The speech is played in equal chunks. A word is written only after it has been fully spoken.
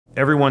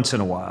every once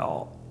in a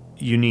while,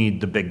 you need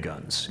the big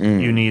guns.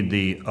 You need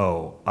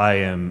I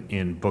am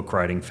in book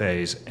writing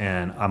phase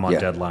and I'm on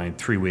deadline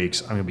 3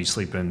 weeks. I'm going to be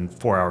sleeping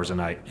 4 hours a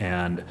night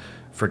and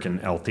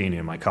freaking L-theanine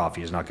in my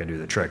coffee is not going to do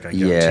the trick. I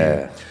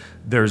guarantee you.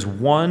 There's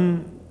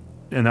one,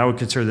 and I would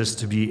consider this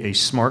to be a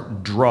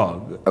smart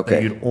drug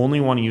that you'd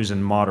only want to use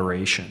in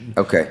moderation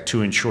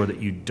to ensure that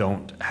you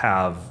don't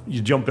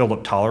build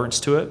up tolerance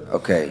to it.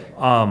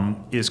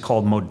 Is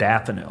called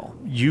modafinil.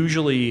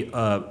 Usually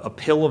a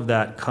pill of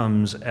that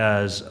comes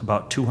as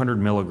about 200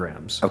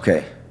 milligrams.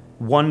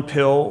 One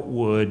pill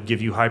would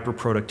give you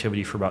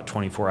hyperproductivity for about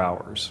 24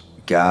 hours.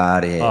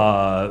 Got it.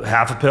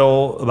 Half a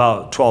pill,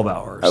 about 12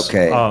 hours.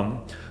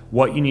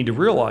 What you need to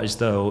realize,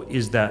 though,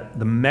 is that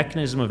the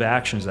mechanism of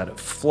action is that it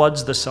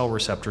floods the cell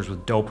receptors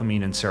with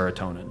dopamine and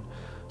serotonin.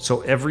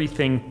 So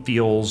everything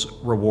feels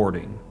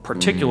rewarding,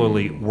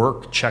 particularly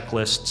work,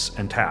 checklists,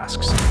 and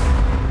tasks.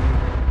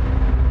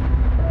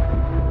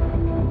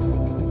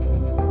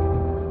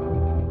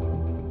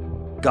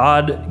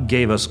 God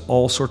gave us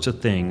all sorts of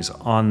things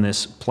on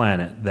this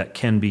planet that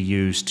can be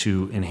used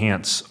to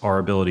enhance our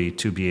ability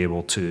to be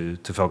able to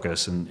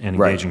focus and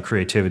engage in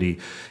creativity,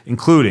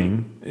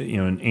 including,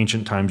 in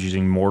ancient times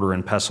using mortar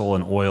and pestle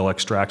and oil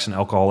extracts and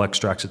alcohol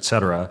extracts, et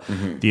cetera,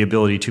 the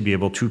ability to be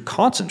able to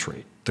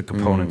concentrate the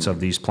components of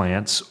these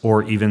plants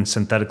or even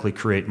synthetically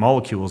create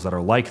molecules that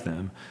are like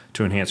them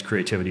to enhance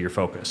creativity or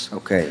focus.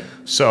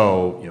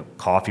 So,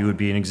 coffee would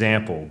be an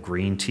example.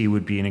 Green tea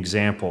would be an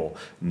example.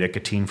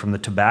 Nicotine from the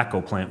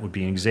tobacco plant would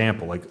be an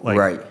example. Like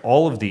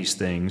all of these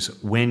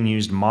things, when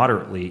used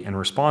moderately and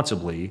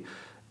responsibly,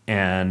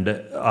 and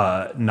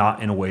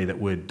not in a way that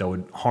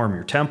would harm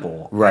your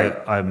temple,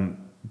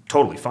 I'm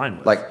totally fine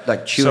with.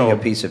 Like chewing a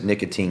piece of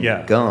nicotine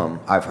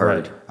gum, I've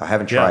heard. I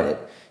haven't tried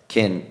it.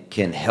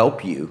 Can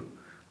help you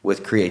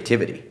with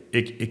creativity.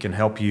 It can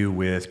help you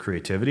with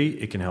creativity.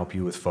 It can help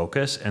you with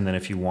focus. And then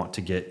if you want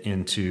to get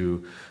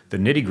into the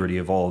nitty gritty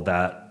of all of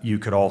that, you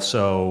could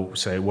also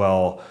say,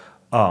 well,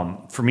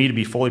 for me to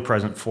be fully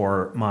present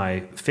for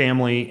my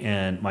family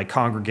and my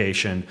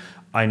congregation,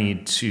 I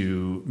need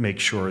to make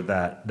sure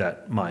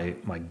that my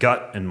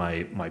gut and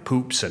my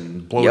poops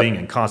and bloating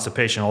and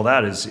constipation, all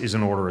that is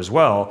in order as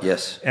well.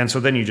 And so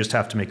then you just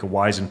have to make a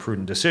wise and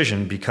prudent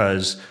decision,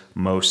 because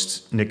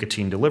most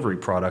nicotine delivery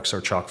products are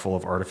chock full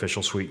of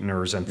artificial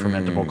sweeteners and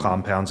fermentable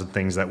compounds and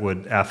things that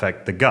would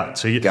affect the gut.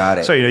 So you got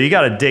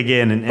to dig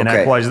in and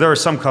equalize. There are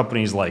some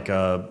companies like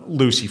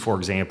Lucy, for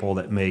example,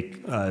 that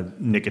make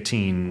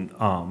nicotine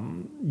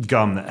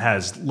gum that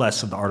has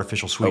less of the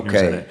artificial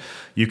sweeteners in it.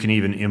 You can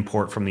even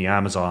import from the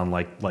Amazon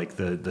like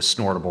the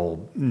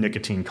snortable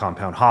nicotine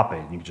compound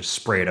hoppe. You can just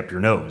spray it up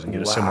your nose and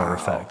get a similar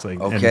effect.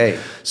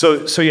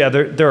 So yeah,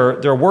 there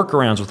are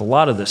workarounds with a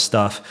lot of this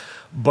stuff,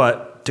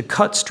 but to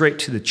cut straight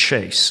to the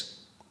chase,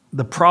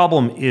 the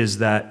problem is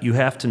that you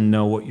have to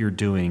know what you're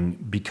doing,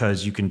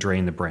 because you can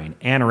drain the brain.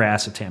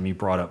 Aniracetam, you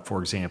brought up,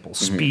 for example,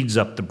 speeds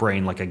up the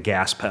brain like a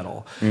gas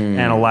pedal and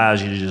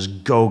allows you to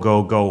just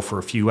go for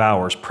a few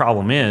hours.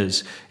 Problem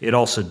is, it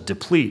also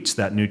depletes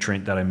that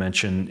nutrient that I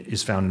mentioned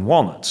is found in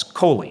walnuts,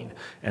 choline.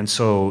 And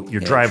so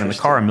you're driving the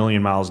car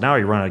 1,000,000 miles an hour,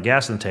 you run out of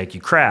gas in the tank,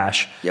 you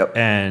crash,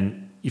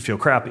 and you feel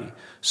crappy.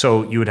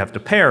 So you would have to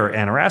pair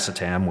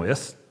aniracetam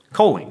with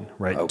choline,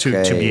 right, to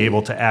be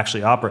able to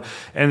actually operate.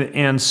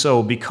 And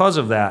so because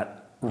of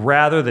that,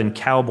 rather than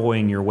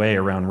cowboying your way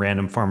around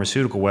random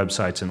pharmaceutical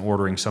websites and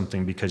ordering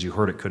something because you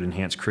heard it could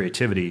enhance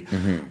creativity,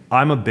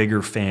 I'm a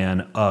bigger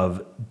fan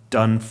of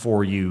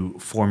done-for-you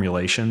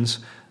formulations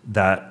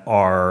that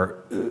are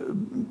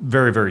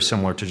very, very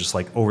similar to just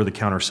like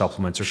over-the-counter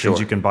supplements or things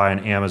you can buy on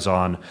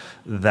Amazon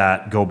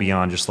that go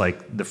beyond just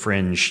like the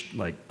fringe,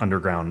 like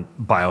underground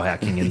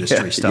biohacking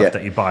industry stuff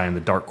that you buy in the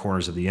dark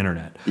corners of the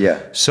internet.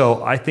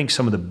 So I think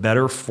some of the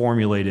better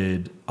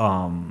formulated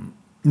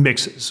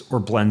mixes or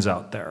blends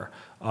out there,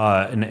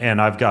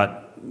 and I've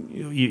got,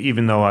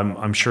 even though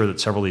I'm sure that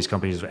several of these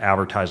companies have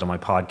advertised on my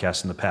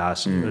podcast in the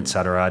past, et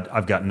cetera,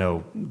 I've got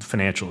no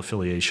financial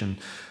affiliation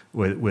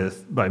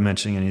with by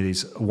mentioning any of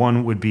these.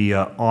 One would be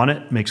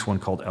Onnit makes one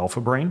called Alpha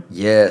Brain.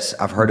 Yes,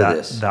 I've heard of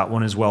this. That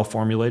one is well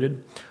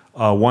formulated.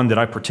 One that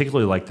I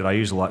particularly like that I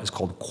use a lot is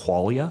called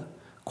Qualia.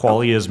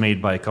 Qualia is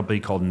made by a company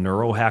called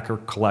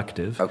Neurohacker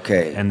Collective.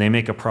 And they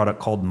make a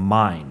product called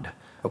Mind.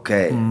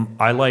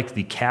 I like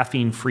the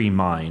caffeine-free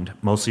Mind,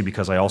 mostly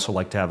because I also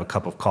like to have a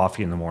cup of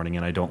coffee in the morning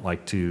and I don't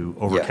like to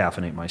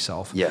over-caffeinate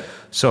myself.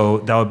 So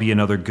that would be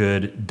another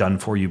good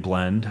done-for-you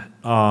blend.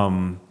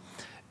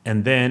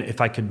 And then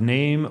if I could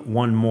name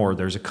one more,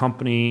 there's a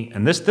company,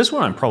 and this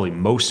one I'm probably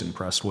most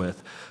impressed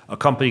with, a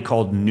company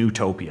called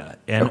Nootopia,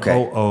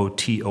 Nootopa.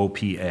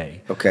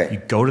 You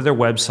go to their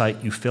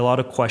website, you fill out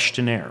a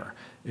questionnaire.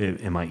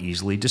 Am I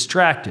easily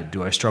distracted?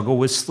 Do I struggle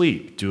with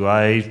sleep? Do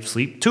I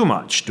sleep too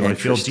much? Do I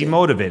feel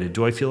demotivated?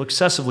 Do I feel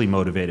excessively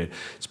motivated?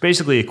 It's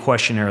basically a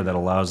questionnaire that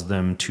allows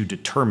them to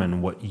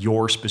determine what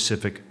your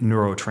specific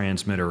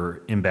neurotransmitter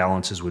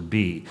imbalances would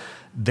be.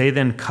 They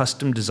then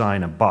custom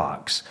design a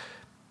box.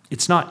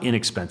 It's not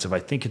inexpensive. I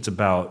think it's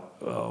about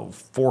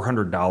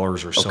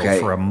 $400 or so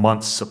for a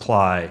month's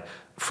supply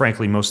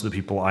frankly, most of the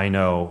people I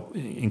know,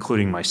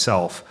 including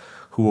myself,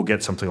 who will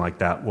get something like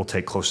that will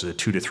take closer to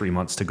 2 to 3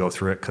 months to go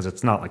through it, because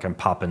it's not like I'm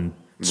popping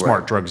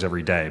smart drugs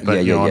every day. But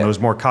on those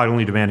more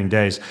cognitively demanding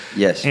days.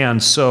 Yes.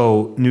 And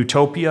so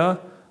Nootopia,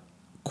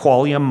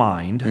 Qualia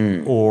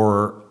Mind,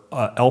 or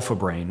Alpha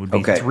Brain would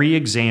be 3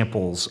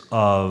 examples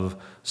of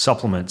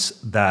supplements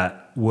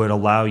that would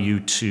allow you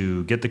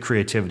to get the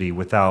creativity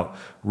without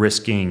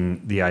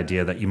risking the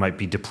idea that you might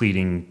be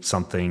depleting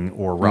something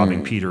or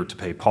robbing Peter to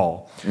pay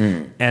Paul.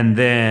 And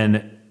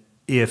then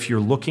if you're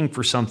looking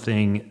for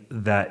something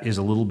that is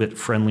a little bit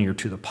friendlier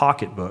to the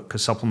pocketbook,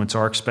 because supplements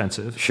are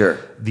expensive. Sure.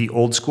 The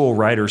old school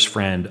writer's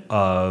friend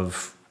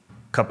of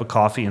cup of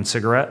coffee and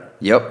cigarette.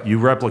 Yep. You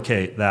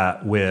replicate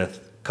that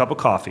with cup of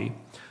coffee.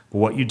 But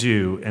what you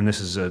do, and this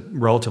is a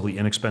relatively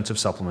inexpensive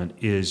supplement,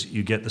 is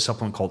you get the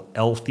supplement called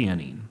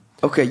L-theanine.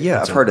 Okay, yeah,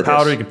 It's I've heard of this.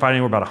 Powder you can find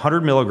anywhere about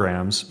 100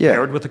 milligrams,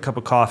 paired with a cup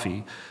of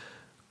coffee,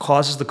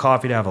 causes the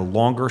coffee to have a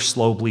longer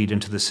slow bleed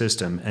into the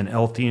system, and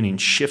L-theanine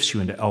shifts you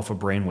into alpha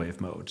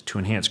brainwave mode to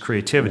enhance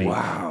creativity.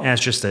 Wow. And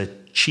it's just a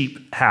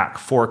cheap hack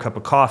for a cup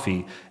of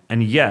coffee.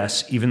 And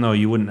yes, even though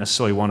you wouldn't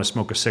necessarily want to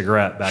smoke a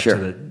cigarette back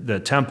to the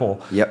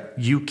temple,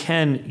 you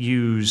can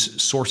use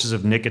sources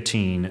of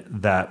nicotine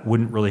that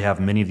wouldn't really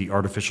have many of the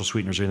artificial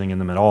sweeteners or anything in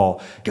them at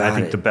all. And I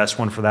think the best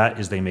one for that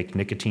is they make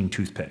nicotine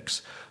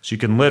toothpicks. So you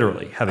can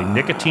literally have a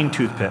nicotine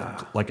toothpick,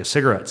 like a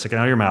cigarette, sticking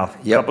out of your mouth,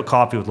 cup of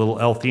coffee with a little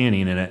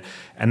L-theanine in it,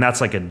 and that's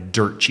like a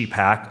dirt cheap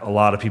hack a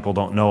lot of people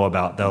don't know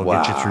about. That'll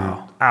get you through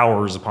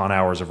hours upon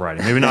hours of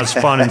writing. Maybe not as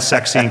fun and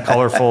sexy and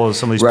colorful as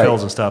some of these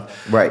pills and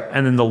stuff. Right.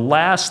 And then the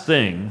last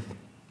thing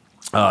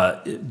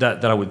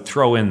that I would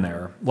throw in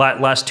there,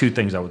 last 2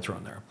 things I would throw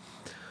in there.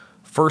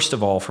 First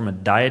of all, from a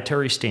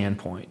dietary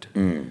standpoint,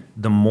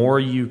 the more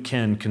you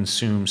can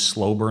consume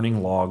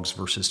slow-burning logs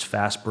versus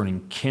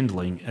fast-burning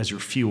kindling as your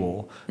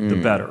fuel, the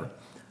better.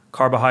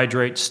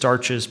 Carbohydrates,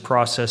 starches,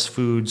 processed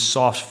foods,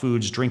 soft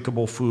foods,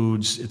 drinkable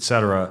foods,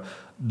 etc.,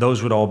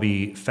 those would all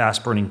be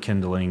fast-burning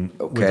kindling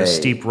with a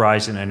steep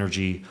rise in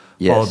energy,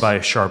 followed by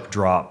a sharp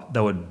drop.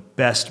 That would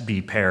best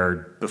be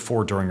paired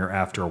before, during, or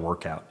after a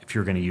workout if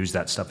you're going to use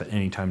that stuff at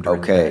any time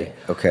during the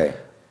day.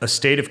 A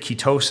state of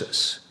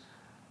ketosis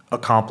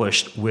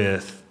accomplished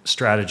with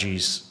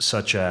strategies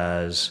such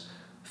as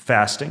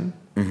fasting,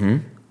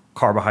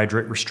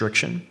 carbohydrate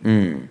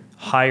restriction,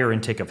 higher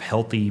intake of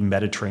healthy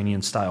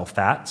Mediterranean-style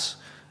fats,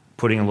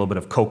 putting a little bit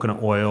of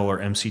coconut oil or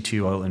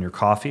MCT oil in your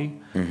coffee,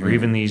 or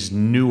even these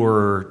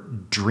newer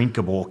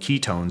drinkable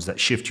ketones that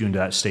shift you into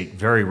that state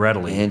very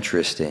readily.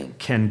 Interesting.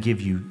 Can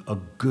give you a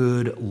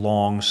good,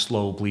 long,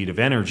 slow bleed of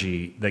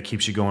energy that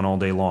keeps you going all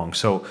day long.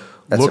 So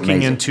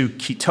looking into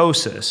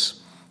ketosis,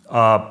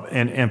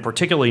 and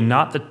particularly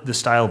not the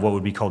style of what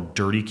would be called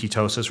dirty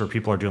ketosis, where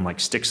people are doing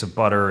like sticks of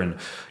butter and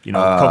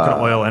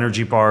coconut oil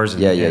energy bars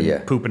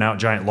and pooping out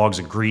giant logs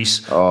of grease.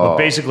 But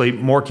basically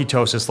more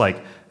ketosis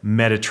like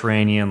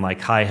Mediterranean,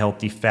 like high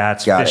healthy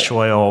fats, fish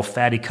oil,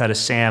 fatty cut of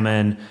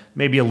salmon,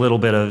 maybe a little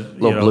bit of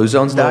Blue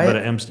Zones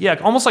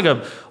diet. Almost like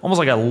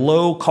a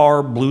low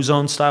carb Blue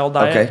Zone style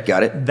diet. Okay,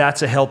 got it.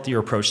 That's a healthier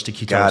approach to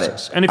ketosis. Got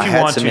it. And if you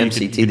want to,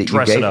 MCT that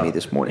you gave me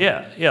this morning.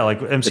 Yeah, like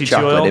MCT the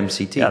chocolate oil.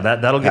 MCT. Yeah,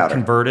 that'll get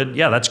converted.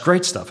 Yeah, that's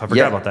great stuff. I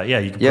forgot about that. Yeah,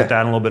 you can put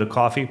that in a little bit of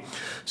coffee.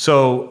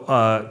 So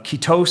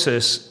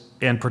ketosis,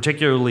 and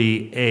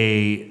particularly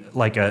a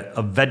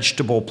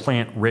vegetable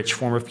plant rich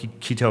form of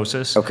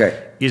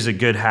ketosis, is a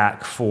good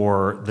hack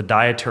for the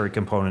dietary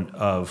component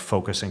of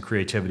focus and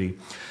creativity.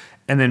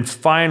 And then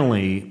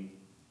finally,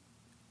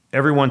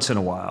 every once in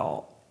a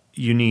while,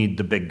 you need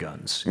the big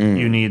guns.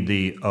 You need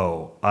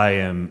I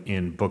am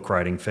in book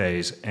writing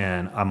phase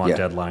and I'm on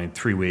deadline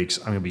 3 weeks.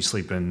 I'm going to be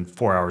sleeping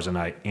 4 hours a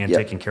night and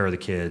taking care of the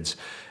kids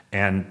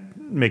and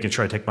making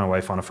sure I take my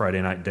wife on a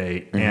Friday night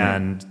date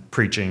and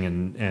preaching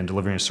and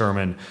delivering a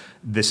sermon.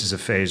 This is a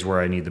phase where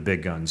I need the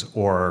big guns.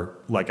 Or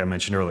like I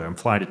mentioned earlier, I'm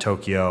flying to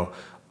Tokyo.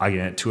 I get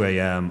in at 2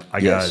 a.m.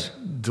 I got to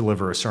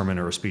deliver a sermon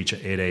or a speech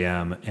at 8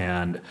 a.m.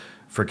 and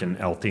freaking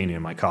L-theanine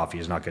in my coffee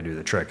is not going to do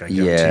the trick. I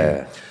guarantee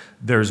you.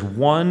 There's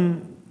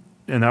one,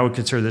 and I would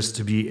consider this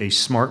to be a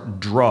smart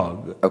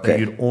drug that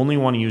you'd only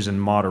want to use in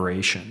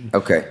moderation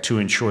to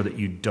ensure that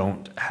you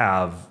don't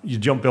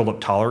build up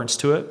tolerance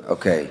to it.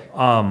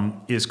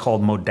 Is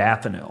called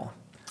modafinil.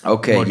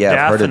 Modafinil,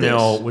 I've heard of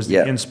this. Was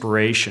the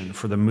inspiration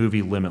for the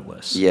movie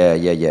Limitless.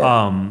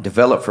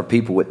 Developed for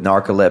people with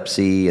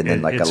narcolepsy, and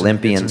then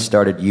Olympians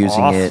started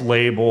using it.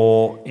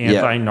 Off-label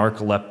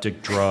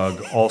anti-narcoleptic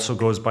drug, also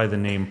goes by the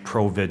name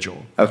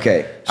Provigil.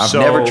 I've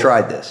never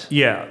tried this.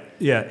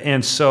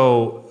 And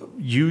so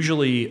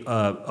usually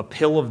a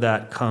pill of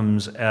that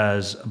comes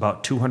as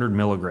about 200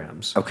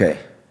 milligrams.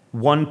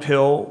 One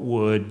pill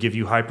would give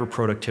you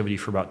hyperproductivity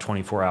for about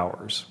 24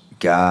 hours.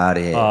 Got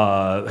it.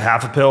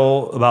 Half a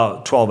pill,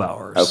 about 12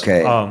 hours.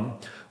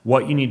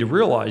 What you need to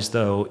realize,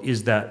 though,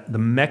 is that the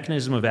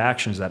mechanism of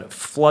action is that it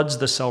floods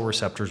the cell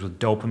receptors with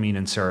dopamine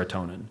and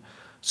serotonin.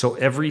 So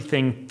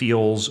everything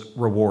feels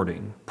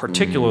rewarding,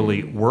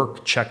 particularly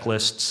work,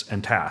 checklists,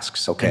 and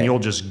tasks. And you'll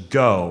just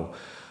go.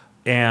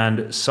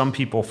 And some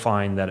people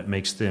find that it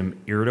makes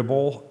them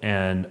irritable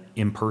and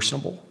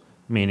impersonable,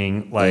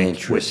 meaning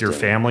like with your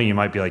family, you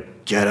might be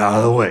like, get out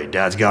of the way,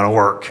 dad's got to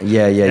work.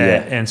 Yeah.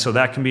 And so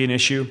that can be an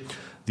issue.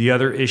 The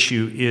other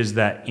issue is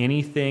that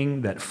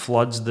anything that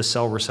floods the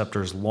cell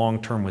receptors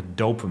long-term with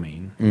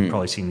dopamine, you've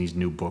probably seen these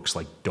new books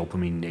like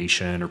Dopamine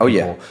Nation,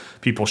 or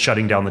people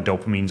shutting down the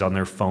dopamines on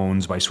their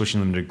phones by switching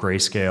them to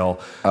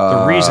grayscale.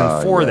 The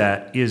reason for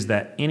that is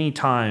that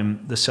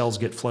anytime the cells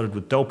get flooded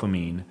with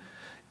dopamine,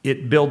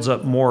 it builds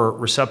up more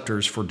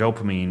receptors for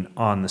dopamine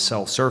on the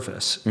cell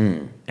surface.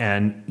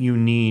 And you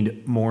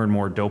need more and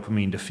more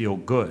dopamine to feel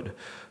good.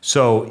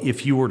 So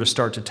if you were to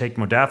start to take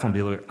modafinil and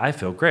be like, I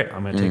feel great,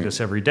 I'm going to take this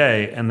every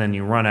day, and then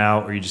you run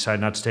out or you decide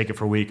not to take it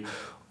for a week,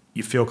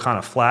 you feel kind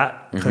of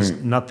flat because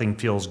nothing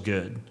feels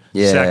good.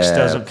 Sex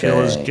doesn't feel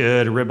as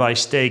good. A ribeye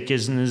steak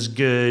isn't as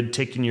good.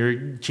 Taking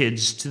your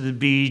kids to the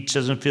beach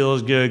doesn't feel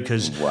as good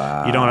because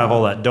you don't have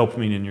all that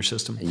dopamine in your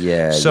system.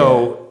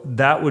 So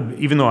that would,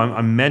 even though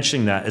I'm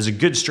mentioning that as a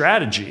good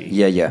strategy,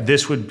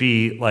 this would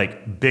be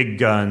like big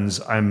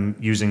guns. I'm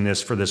using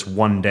this for this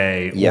one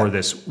day or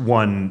this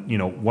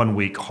 1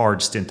 week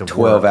hard stint of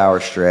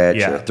 12-hour stretch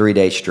or a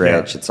 3-day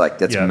stretch. It's like,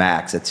 that's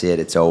max. That's it.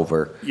 It's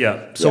over.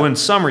 So in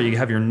summary, you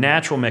have your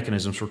natural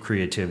mechanisms for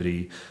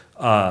creativity,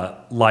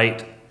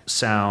 light,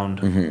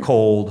 sound,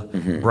 cold,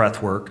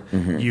 breath work.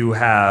 You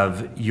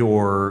have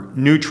your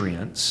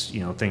nutrients,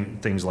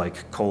 things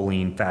like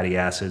choline, fatty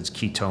acids,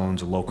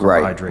 ketones, a low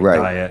carbohydrate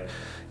diet.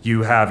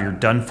 You have your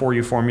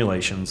done-for-you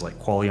formulations like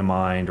Qualia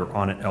Mind or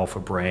Onnit Alpha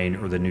Brain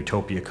or the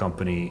Nootopia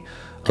company,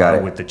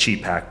 with the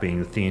cheap hack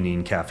being the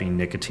theanine, caffeine,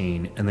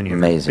 nicotine, and then you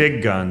have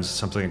big guns,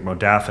 something like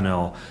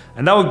modafinil,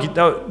 and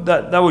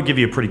that would give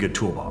you a pretty good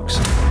toolbox.